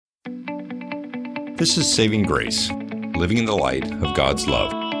This is Saving Grace, Living in the Light of God's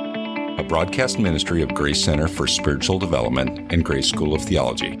Love, a broadcast ministry of Grace Center for Spiritual Development and Grace School of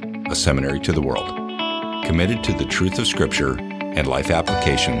Theology, a seminary to the world, committed to the truth of Scripture and life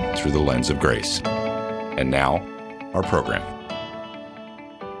application through the lens of grace. And now, our program.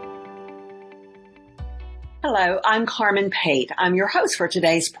 Hello, I'm Carmen Pate. I'm your host for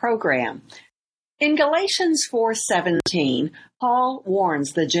today's program. In Galatians 4:17, Paul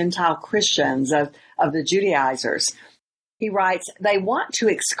warns the Gentile Christians of the Judaizers. He writes, "They want to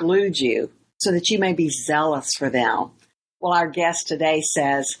exclude you so that you may be zealous for them." Well, our guest today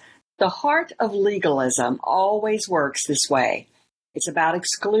says, the heart of legalism always works this way. It's about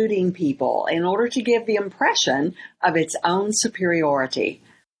excluding people in order to give the impression of its own superiority.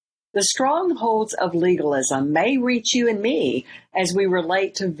 The strongholds of legalism may reach you and me as we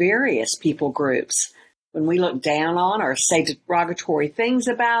relate to various people groups. When we look down on or say derogatory things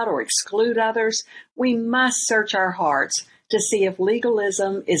about or exclude others, we must search our hearts to see if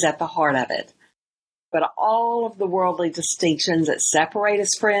legalism is at the heart of it. But all of the worldly distinctions that separate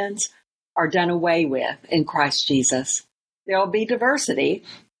us, friends, are done away with in Christ Jesus. There will be diversity,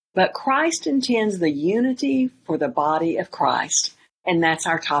 but Christ intends the unity for the body of Christ. And that's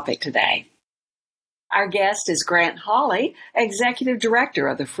our topic today. Our guest is Grant Hawley, Executive Director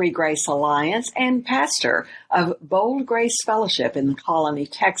of the Free Grace Alliance and pastor of Bold Grace Fellowship in Colony,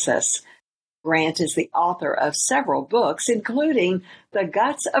 Texas. Grant is the author of several books, including The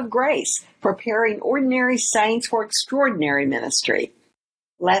Guts of Grace, Preparing Ordinary Saints for Extraordinary Ministry,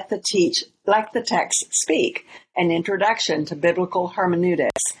 Let the Text Speak, An Introduction to Biblical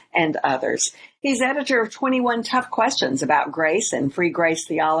Hermeneutics, and others. He's editor of 21 Tough Questions About Grace and Free Grace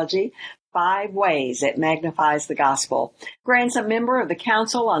Theology, 5 Ways It Magnifies the Gospel. Grant's a member of the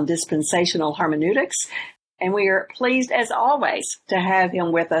Council on Dispensational Hermeneutics, and we are pleased, as always, to have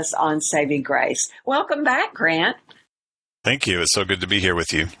him with us on Saving Grace. Welcome back, Grant. Thank you. It's so good to be here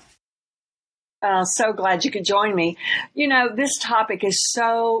with you. So glad you could join me. You know, this topic is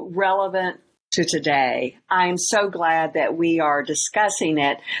so relevant to today. I'm so glad that we are discussing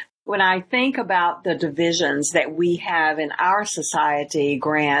it. When I think about the divisions that we have in our society,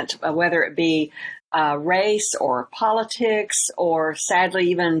 Grant, whether it be race or politics or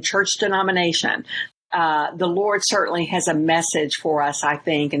sadly even church denomination, the Lord certainly has a message for us, I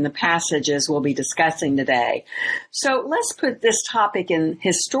think, in the passages we'll be discussing today. So let's put this topic in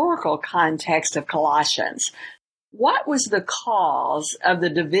historical context of Colossians. What was the cause of the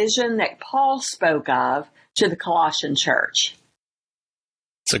division that Paul spoke of to the Colossian church?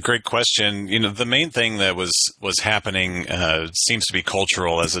 It's a great question. You know, the main thing that was happening seems to be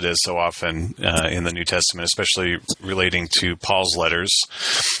cultural, as it is so often in the New Testament, especially relating to Paul's letters,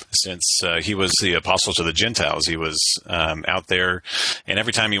 since he was the apostle to the Gentiles. He was out there, and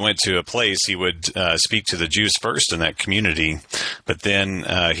every time he went to a place, he would speak to the Jews first in that community, but then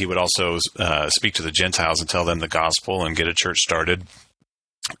he would also speak to the Gentiles and tell them the gospel and get a church started.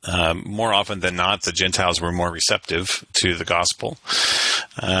 More often than not, the Gentiles were more receptive to the gospel.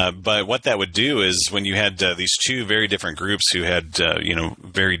 But what that would do is when you had these two very different groups who had,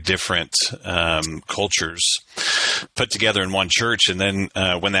 very different cultures put together in one church, and then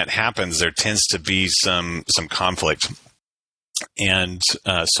when that happens, there tends to be some conflict. And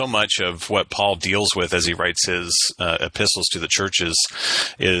so much of what Paul deals with as he writes his epistles to the churches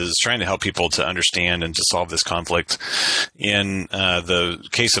is trying to help people to understand and to solve this conflict. In the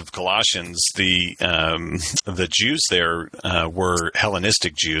case of Colossians, the Jews there were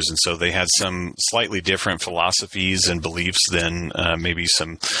Hellenistic Jews, and so they had some slightly different philosophies and beliefs than maybe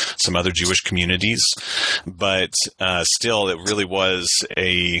some other Jewish communities. But still, it really was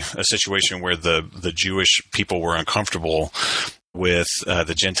a situation where the Jewish people were uncomfortable with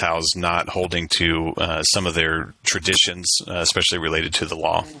the Gentiles not holding to some of their traditions, especially related to the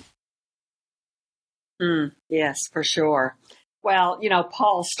law. Yes, for sure. Well,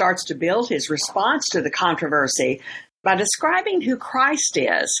 Paul starts to build his response to the controversy by describing who Christ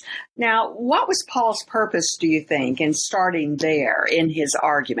is. Now, what was Paul's purpose, do you think, in starting there in his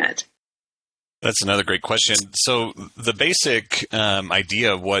argument? That's another great question. So the basic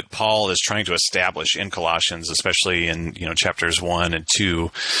idea of what Paul is trying to establish in Colossians, especially in chapters 1 and 2,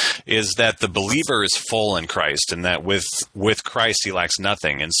 is that the believer is full in Christ, and that with Christ he lacks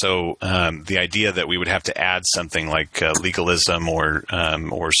nothing. And so the idea that we would have to add something like legalism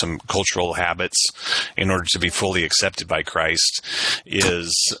or some cultural habits in order to be fully accepted by Christ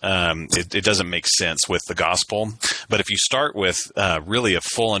is it doesn't make sense with the gospel. But if you start with really a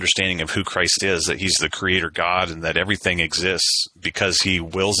full understanding of who Christ is, that he's the creator God and that everything exists because he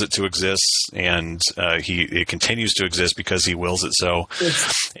wills it to exist, and it continues to exist because he wills it so.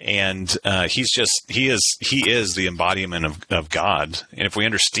 Yes. And he is the embodiment of God. And if we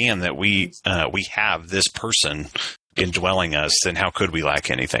understand that we have this person indwelling us, then how could we lack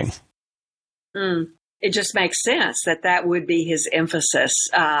anything? It just makes sense that would be his emphasis,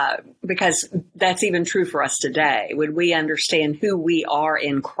 because that's even true for us today. When we understand who we are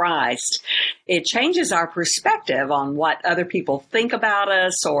in Christ, it changes our perspective on what other people think about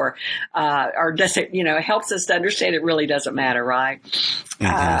us, or does it, it helps us to understand it really doesn't matter, right?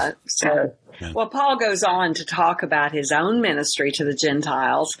 Mm-hmm. Well, Paul goes on to talk about his own ministry to the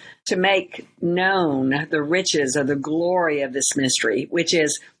Gentiles to make known the riches of the glory of this mystery, which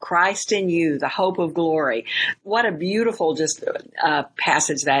is Christ in you, the hope of glory. What a beautiful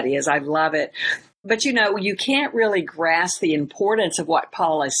passage that is. I love it. But, you can't really grasp the importance of what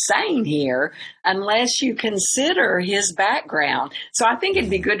Paul is saying here unless you consider his background. So I think it'd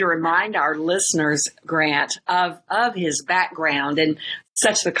be good to remind our listeners, Grant, of his background and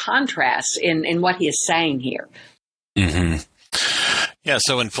such the contrast in what he is saying here. Mm-hmm. Yeah,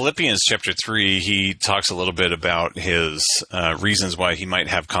 so in Philippians chapter 3, he talks a little bit about his reasons why he might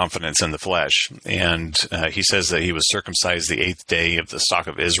have confidence in the flesh. And he says that he was circumcised the 8th day of the stock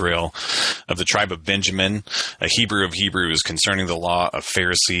of Israel, of the tribe of Benjamin, a Hebrew of Hebrews, concerning the law, a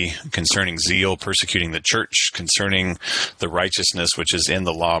Pharisee, concerning zeal, persecuting the church, concerning the righteousness which is in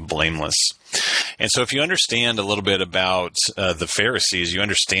the law, blameless. And so if you understand a little bit about the Pharisees, you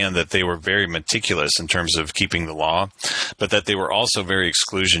understand that they were very meticulous in terms of keeping the law, but that they were also very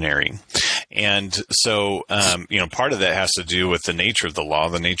exclusionary. And so, part of that has to do with the nature of the law.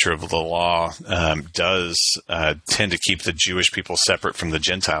 The nature of the law does tend to keep the Jewish people separate from the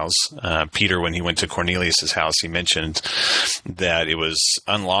Gentiles. Peter, when he went to Cornelius' house, he mentioned that it was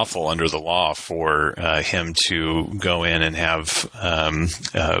unlawful under the law for him to go in and have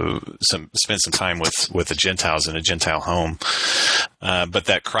spend some time with the Gentiles in a Gentile home, but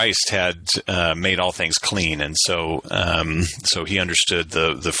that Christ had made all things clean, and so he understood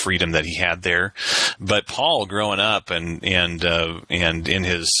the freedom that he had there. But Paul, growing up and in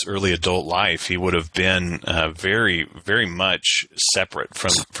his early adult life, he would have been very, very much separate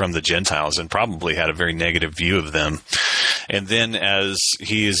from the Gentiles, and probably had a very negative view of them. And then, as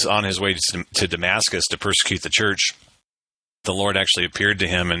he's on his way to Damascus to persecute the church, the Lord actually appeared to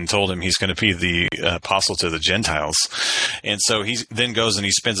him and told him he's going to be the apostle to the Gentiles. And so he then goes and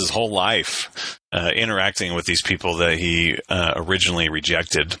he spends his whole life interacting with these people that he originally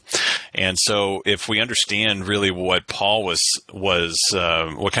rejected. And so if we understand really what Paul was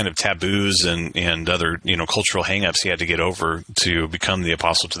what kind of taboos and other, cultural hangups he had to get over to become the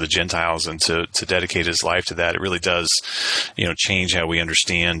apostle to the Gentiles and to dedicate his life to that, it really does, change how we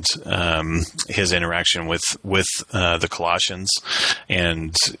understand his interaction with the Colossians,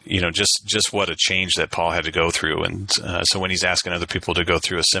 and, just what a change that Paul had to go through. And so when he's asking other people to go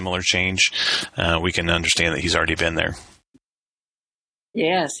through a similar change, we can understand that he's already been there.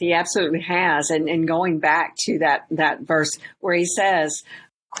 Yes, he absolutely has. And going back to that verse where he says,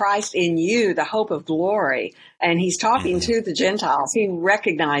 Christ in you, the hope of glory, and he's talking to the Gentiles, he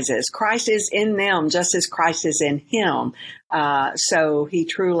recognizes Christ is in them just as Christ is in him. So he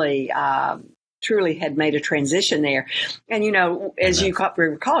truly had made a transition there. And, as you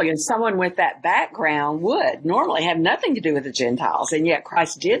recall, someone with that background would normally have nothing to do with the Gentiles, and yet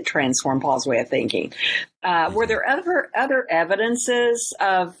Christ did transform Paul's way of thinking. Were there other evidences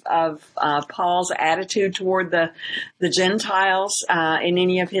of Paul's attitude toward the Gentiles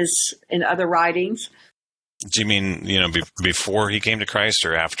in other writings? Do you mean, before he came to Christ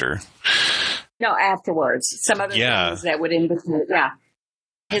or after? No, afterwards. Some other things that would indicate,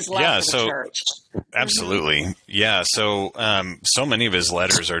 his love for the church. Absolutely. Yeah. So, so many of his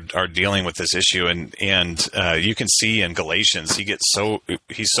letters are dealing with this issue, and you can see in Galatians, he's so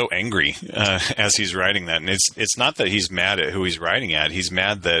angry, as he's writing that. And it's not that he's mad at who he's writing at. He's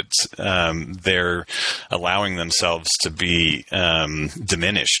mad that, they're allowing themselves to be,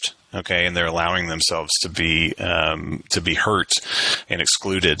 diminished. Okay, and they're allowing themselves to be hurt and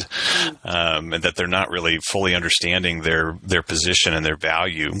excluded, and that they're not really fully understanding their position and their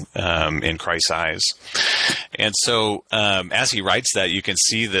value in Christ's eyes. And so, as he writes that, you can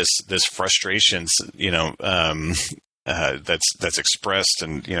see this frustration, that's expressed,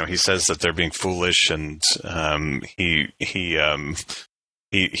 and he says that they're being foolish, and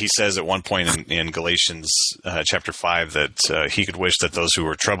He says at one point in Galatians chapter 5 that he could wish that those who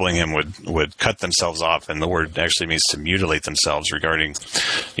were troubling him would cut themselves off, and the word actually means to mutilate themselves, regarding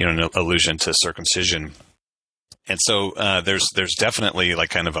an allusion to circumcision. And so there's definitely like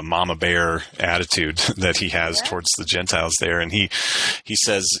kind of a mama bear attitude that he has towards the Gentiles there, and he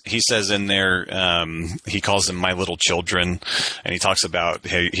says in there he calls them my little children, and he talks about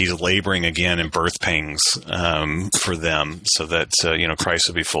he's laboring again in birth pangs for them, so that Christ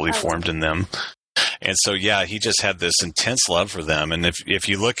will be fully formed in them. And so, he just had this intense love for them. And if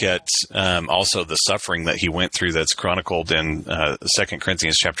you look at also the suffering that he went through that's chronicled in 2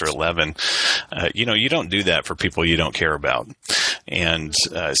 Corinthians chapter 11, you don't do that for people you don't care about. And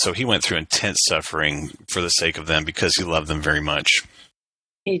so he went through intense suffering for the sake of them because he loved them very much.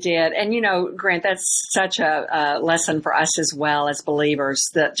 He did. And, Grant, that's such a lesson for us as well as believers,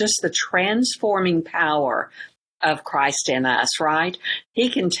 that just the transforming power of Christ in us, right? He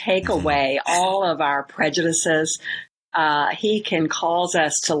can take away all of our prejudices. He can cause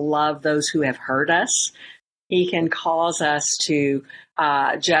us to love those who have hurt us. He can cause us to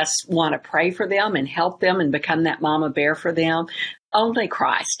just want to pray for them and help them and become that mama bear for them. Only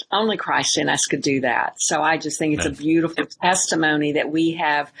Christ in us could do that. So I just think it's a beautiful testimony that we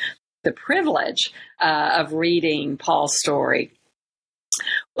have the privilege of reading Paul's story.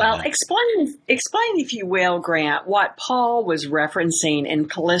 Well, explain, if you will, Grant, what Paul was referencing in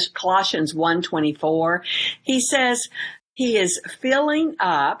Colossians 1:24. He says he is filling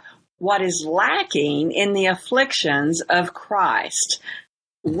up what is lacking in the afflictions of Christ.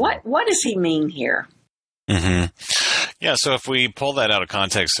 What does he mean here? Mm-hmm. Yeah, so if we pull that out of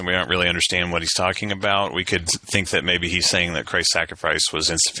context and we don't really understand what he's talking about, we could think that maybe he's saying that Christ's sacrifice was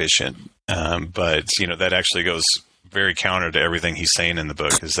insufficient. But that actually goes very counter to everything he's saying in the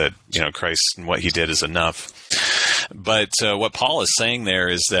book, is that, Christ and what he did is enough. But what Paul is saying there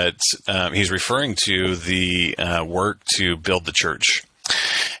is that he's referring to the work to build the church.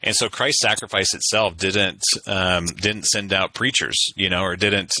 And so Christ's sacrifice itself didn't send out preachers, or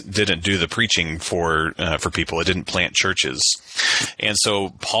didn't do the preaching for people. It didn't plant churches. And so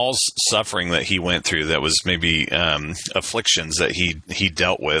Paul's suffering that he went through, that was maybe afflictions that he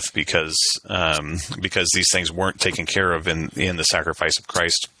dealt with because these things weren't taken care of in the sacrifice of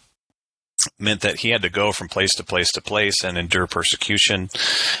Christ, meant that he had to go from place to place to place and endure persecution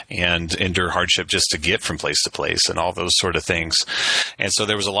and endure hardship just to get from place to place and all those sort of things. And so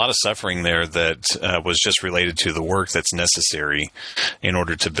there was a lot of suffering there that was just related to the work that's necessary in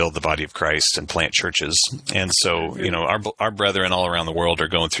order to build the body of Christ and plant churches. And so, our brethren all around the world are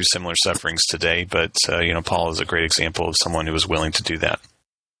going through similar sufferings today, but, Paul is a great example of someone who was willing to do that.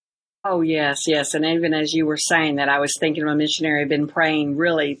 Oh, yes. And even as you were saying that, I was thinking of a missionary I've been praying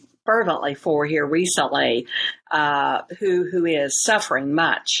really fervently for here recently, who is suffering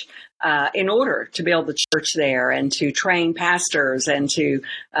much in order to build the church there and to train pastors and to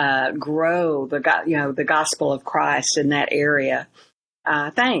grow the gospel of Christ in that area.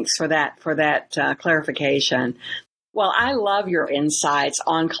 Thanks for that clarification. Well, I love your insights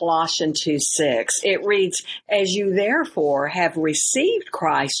on Colossians 2:6. It reads, "As you therefore have received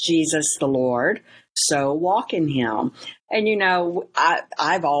Christ Jesus the Lord, so walk in him." And,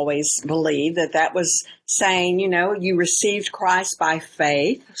 I've always believed that was saying, you received Christ by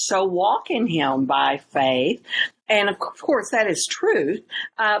faith, so walk in him by faith. And, of course, that is truth.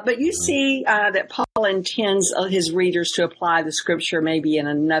 But you see that Paul intends his readers to apply the scripture maybe in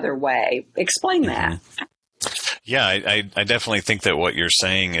another way. Explain that. Yeah, I definitely think that what you're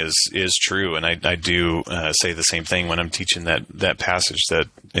saying is true, and I do say the same thing when I'm teaching that passage, that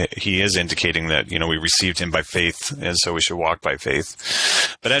he is indicating that we received him by faith, and so we should walk by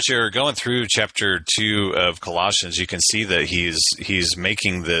faith. But as you're going through chapter 2 of Colossians, you can see that he's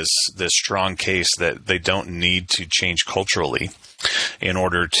making this strong case that they don't need to change culturally in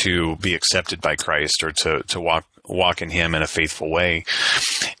order to be accepted by Christ or to walk in him in a faithful way.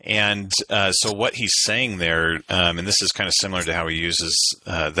 And so what he's saying there, and this is kind of similar to how he uses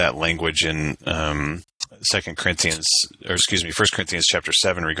that language in 1 Corinthians chapter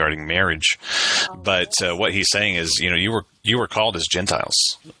 7 regarding marriage. But what he's saying is, you were called as Gentiles,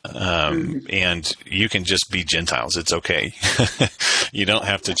 and you can just be Gentiles. It's okay. You don't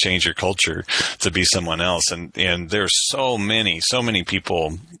have to change your culture to be someone else. And there's so many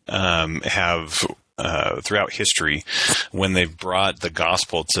people have throughout history, when they've brought the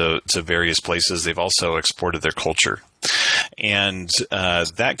gospel to various places, they've also exported their culture. And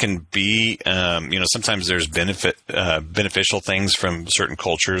that can be, sometimes there's beneficial things from certain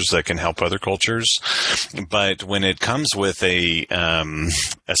cultures that can help other cultures. But when it comes with a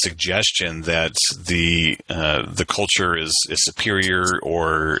suggestion that the culture is superior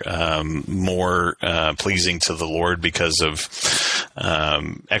or more pleasing to the Lord because of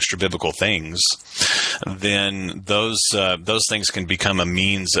extra biblical things, then those things can become a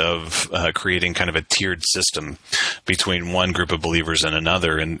means of creating kind of a tiered system between one group of believers and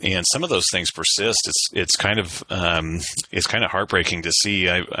another, and some of those things persist. It's kind of heartbreaking to see.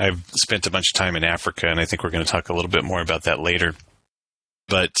 I've spent a bunch of time in Africa, and I think we're going to talk a little bit more about that later.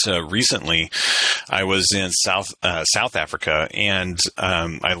 But recently, I was in South Africa, and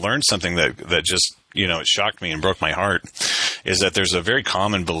I learned something that just it shocked me and broke my heart. Is that there's a very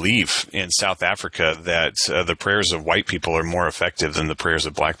common belief in South Africa that the prayers of white people are more effective than the prayers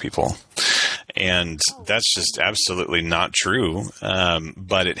of black people. And that's just absolutely not true.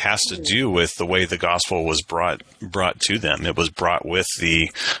 But it has to do with the way the gospel was brought to them. It was brought with the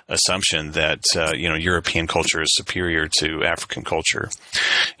assumption that, European culture is superior to African culture.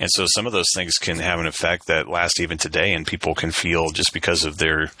 And so some of those things can have an effect that lasts even today, and people can feel just because of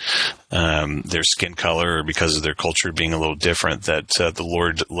their skin color or because of their culture being a little different that the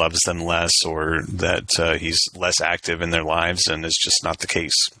Lord loves them less, or that he's less active in their lives, and it's just not the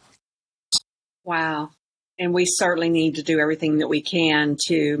case. Wow. And we certainly need to do everything that we can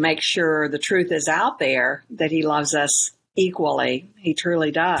to make sure the truth is out there, that he loves us equally. He truly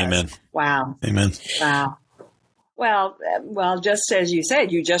does. Amen. Wow. Amen. Wow. Well, just as you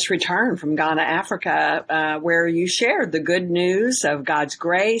said, you just returned from Ghana, Africa, where you shared the good news of God's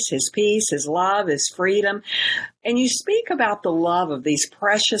grace, his peace, his love, his freedom. And you speak about the love of these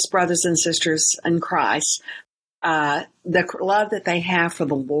precious brothers and sisters in Christ, the love that they have for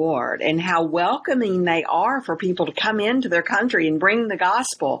the Lord, and how welcoming they are for people to come into their country and bring the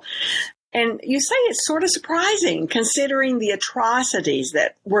gospel. And you say it's sort of surprising, considering the atrocities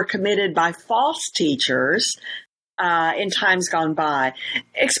that were committed by false teachers in times gone by.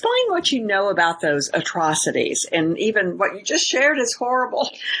 Explain what you know about those atrocities, and even what you just shared is horrible.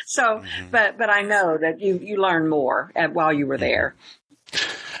 So, but I know that you learned more while you were there.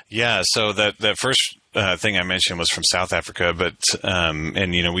 Yeah. So that first thing I mentioned was from South Africa, but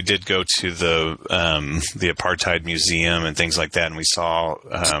we did go to the Apartheid Museum and things like that, and we saw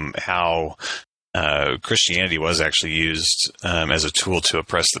how Christianity was actually used as a tool to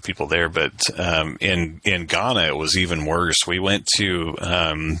oppress the people there. But in Ghana, it was even worse. We went to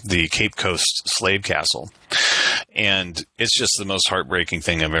the Cape Coast slave castle, and it's just the most heartbreaking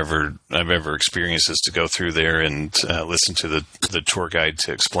thing I've ever experienced, is to go through there and listen to the tour guide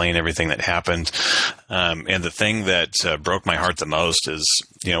to explain everything that happened. And the thing that broke my heart the most is,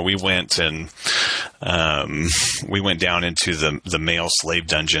 we went down into the male slave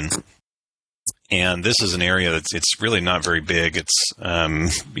dungeon. And this is an area it's really not very big. It's, I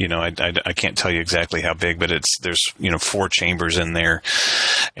can't tell you exactly how big, but there's 4 chambers in there,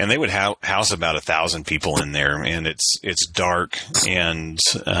 and they would house about 1,000 people in there, and it's dark. And,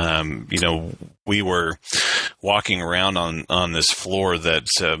 we were walking around on this floor that,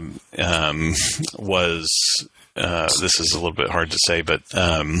 was, this is a little bit hard to say, but,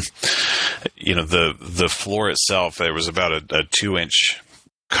 the floor itself, there was about a 2-inch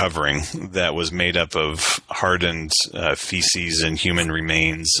covering that was made up of hardened feces and human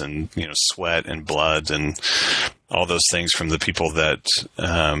remains, and sweat and blood and all those things from the people that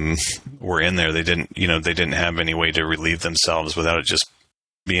were in there. They didn't have any way to relieve themselves without it just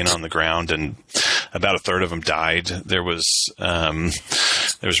being on the ground, and about a third of them died. There was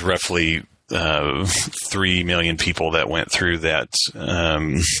roughly 3 million people that went through that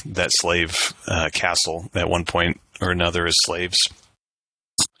slave castle at one point or another as slaves.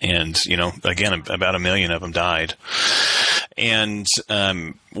 And, again, about 1 million of them died. And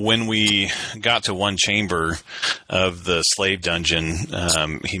when we got to one chamber of the slave dungeon,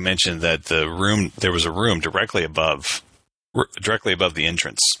 he mentioned that there was a room directly above the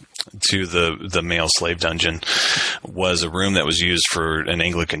entrance to the male slave dungeon, was a room that was used for an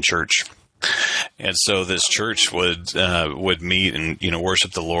Anglican church. And so this church would meet and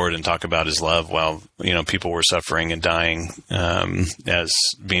worship the Lord and talk about his love while people were suffering and dying, as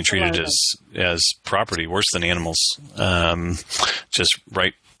being treated as property, worse than animals, just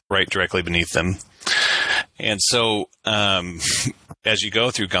right directly beneath them. And so as you go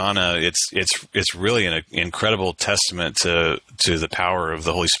through Ghana, it's really an incredible testament to the power of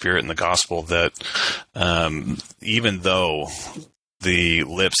the Holy Spirit and the gospel, that even though the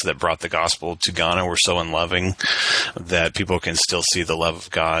lips that brought the gospel to Ghana were so unloving, that people can still see the love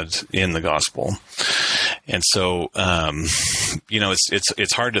of God in the gospel. And so,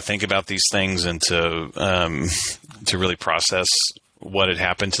 it's hard to think about these things and to really process what had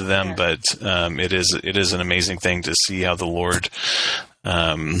happened to them. But it is an amazing thing to see how the Lord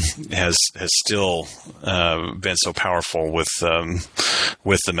has still been so powerful with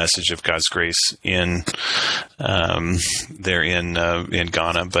the message of God's grace in Ghana.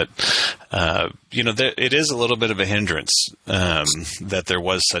 But it is a little bit of a hindrance that there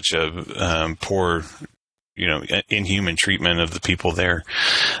was such a poor, inhuman treatment of the people there.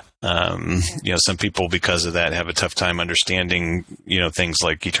 Some people, because of that, have a tough time understanding, things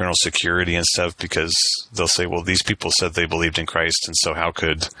like eternal security and stuff, because they'll say, well, these people said they believed in Christ, and so how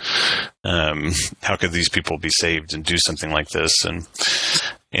could these people be saved and do something like this?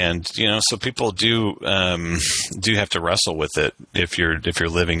 And so people do have to wrestle with it if you're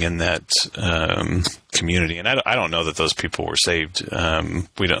living in that community. And I don't know that those people were saved.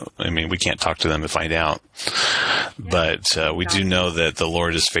 We can't talk to them to find out. But we do know that the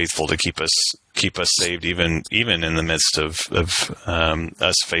Lord is faithful to keep us saved, even in the midst of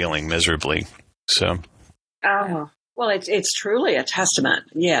us failing miserably. So. Oh, well, it's truly a testament,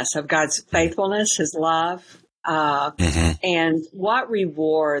 yes, of God's faithfulness, His love. And what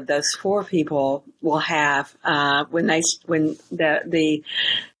reward those four people will have when the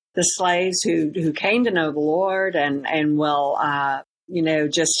slaves who came to know the Lord and will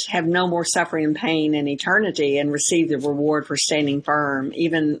just have no more suffering and pain in eternity and receive the reward for standing firm,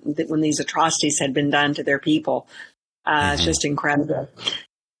 even when these atrocities had been done to their people. It's just incredible.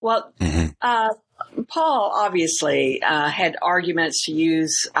 Well, Paul obviously had arguments to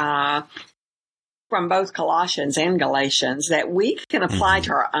use from both Colossians and Galatians that we can apply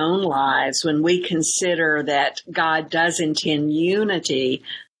to our own lives when we consider that God does intend unity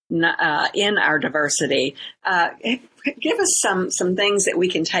in our diversity. Give us some things that we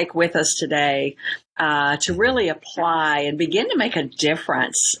can take with us today to really apply and begin to make a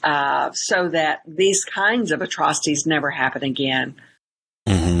difference so that these kinds of atrocities never happen again.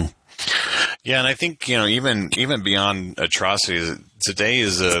 Yeah, and I think even beyond atrocities, today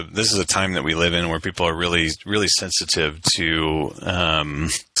is a time that we live in where people are really really sensitive to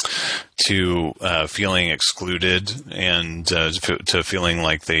feeling excluded and to feeling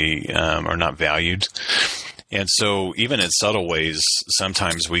like they are not valued. And so, even in subtle ways,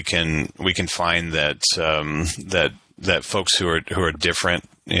 sometimes we can find that that folks who are different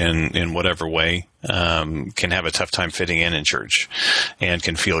in whatever way can have a tough time fitting in church and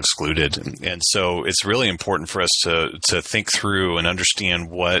can feel excluded. And so it's really important for us to think through and understand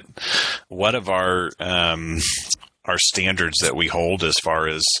what of our standards that we hold as far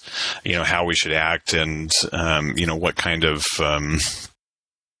as how we should act and what kind of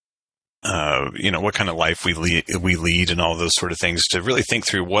what kind of life we lead and all those sort of things, to really think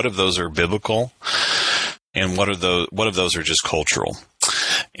through what of those are biblical and what of those are just cultural.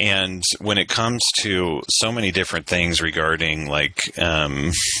 And when it comes to so many different things regarding our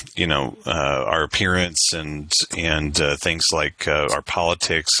appearance and things like our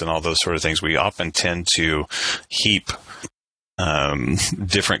politics and all those sort of things, we often tend to heap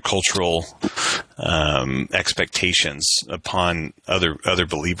different cultural expectations upon other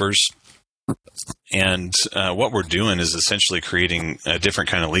believers. And what we're doing is essentially creating a different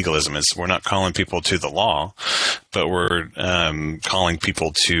kind of legalism. We're not calling people to the law, but we're calling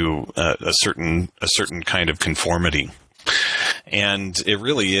people to a certain kind of conformity. And it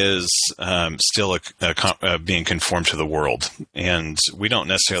really is still being conformed to the world, and we don't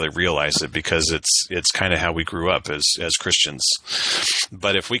necessarily realize it because it's kind of how we grew up as Christians.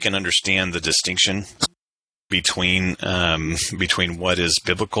 But if we can understand the distinction between what is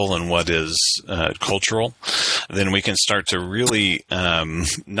biblical and what is cultural, then we can start to really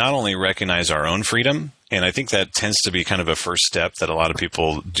not only recognize our own freedom. And I think that tends to be kind of a first step that a lot of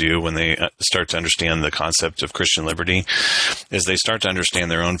people do when they start to understand the concept of Christian liberty, is they start to understand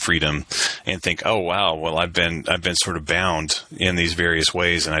their own freedom and think, oh, wow, well, I've been sort of bound in these various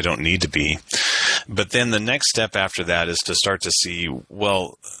ways and I don't need to be. But then the next step after that is to start to see,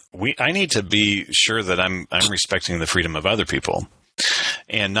 well, I need to be sure that I'm respecting the freedom of other people.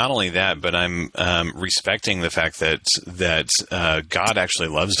 And not only that, but I'm respecting the fact that God actually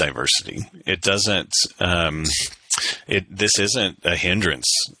loves diversity. It doesn't. This isn't a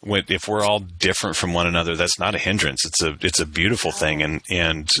hindrance. If we're all different from one another, that's not a hindrance. It's a beautiful thing.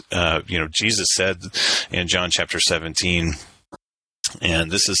 And Jesus said in John chapter 17.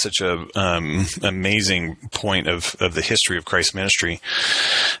 And this is such a amazing point of the history of Christ's ministry,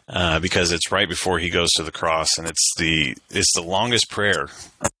 because it's right before he goes to the cross, and it's the longest prayer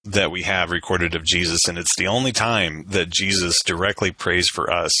that we have recorded of Jesus, and it's the only time that Jesus directly prays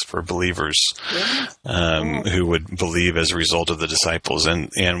for us, for believers who would believe as a result of the disciples.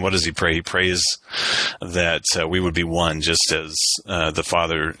 And what does he pray? He prays that we would be one, just as the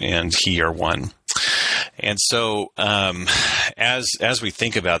Father and he are one. And so, as we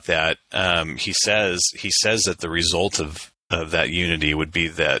think about that, he says that the result of that unity would be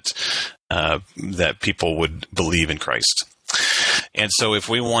that people would believe in Christ. And so, if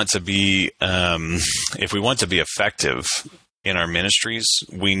we want to be effective in our ministries,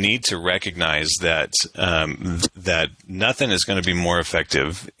 we need to recognize that that nothing is going to be more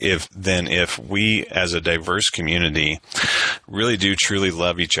effective than if we, as a diverse community, really do truly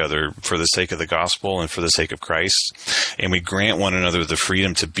love each other for the sake of the gospel and for the sake of Christ, and we grant one another the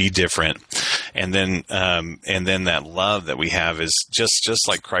freedom to be different, and then that love that we have is just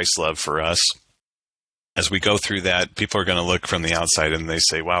like Christ's love for us. As we go through that, people are going to look from the outside and they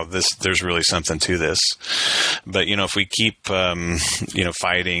say, wow, there's really something to this. But, if we keep,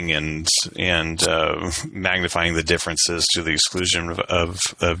 fighting and magnifying the differences to the exclusion of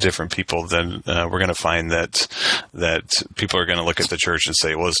different people, then we're going to find that people are going to look at the church and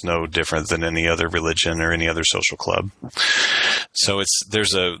say, well, it's no different than any other religion or any other social club. So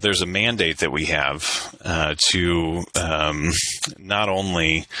there's a mandate that we have to not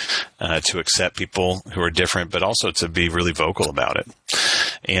only to accept people who are different, but also to be really vocal about it,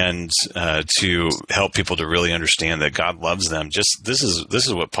 and to help people to really understand that God loves them. This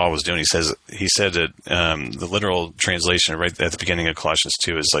is what Paul was doing. He said that the literal translation right at the beginning of Colossians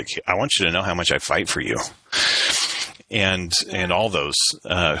 2 is like, I want you to know how much I fight for you. And all those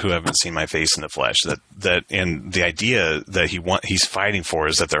who haven't seen my face in the flesh, and the idea that he's fighting for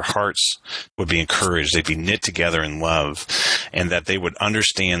is that their hearts would be encouraged, they'd be knit together in love, and that they would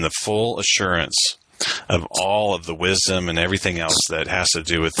understand the full assurance of all of the wisdom and everything else that has to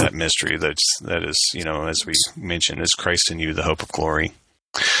do with that mystery. That is, as we mentioned, is Christ in you, the hope of glory.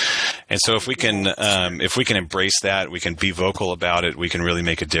 And so if we can embrace that, we can be vocal about it, we can really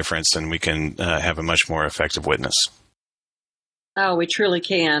make a difference, and we can have a much more effective witness. Oh, we truly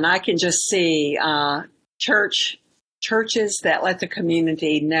can. I can just see churches that let the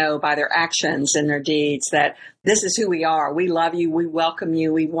community know by their actions and their deeds that this is who we are. We love you. We welcome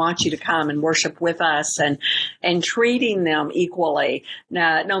you. We want you to come and worship with us, and treating them equally.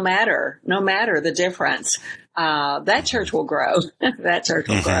 No matter the difference, that church will grow. That church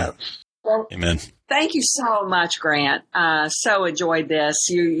will grow. Well, amen. Thank you so much, Grant. So enjoyed this.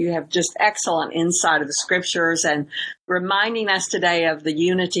 You have just excellent insight of the scriptures, and reminding us today of the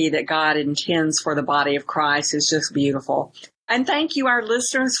unity that God intends for the body of Christ is just beautiful. And thank you, our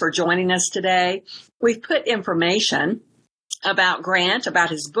listeners, for joining us today. We've put information about Grant,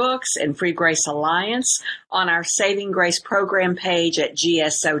 about his books and Free Grace Alliance on our Saving Grace program page at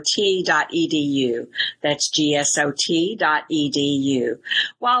gsot.edu. That's gsot.edu.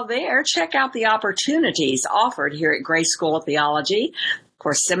 While there, check out the opportunities offered here at Grace School of Theology, of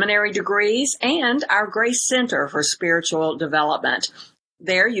course, seminary degrees, and our Grace Center for Spiritual Development.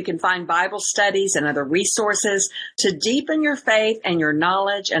 There you can find Bible studies and other resources to deepen your faith and your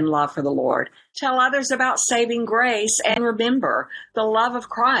knowledge and love for the Lord. Tell others about saving grace, and remember, the love of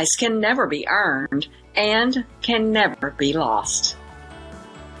Christ can never be earned and can never be lost.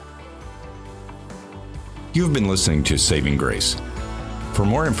 You've been listening to Saving Grace. For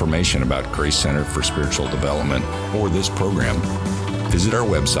more information about Grace Center for Spiritual Development or this program, visit our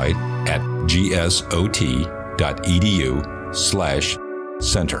website at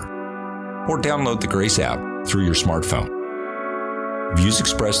gsot.edu/center or download the Grace app through your smartphone. Views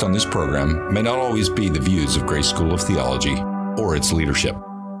expressed on this program may not always be the views of Grace School of Theology or its leadership.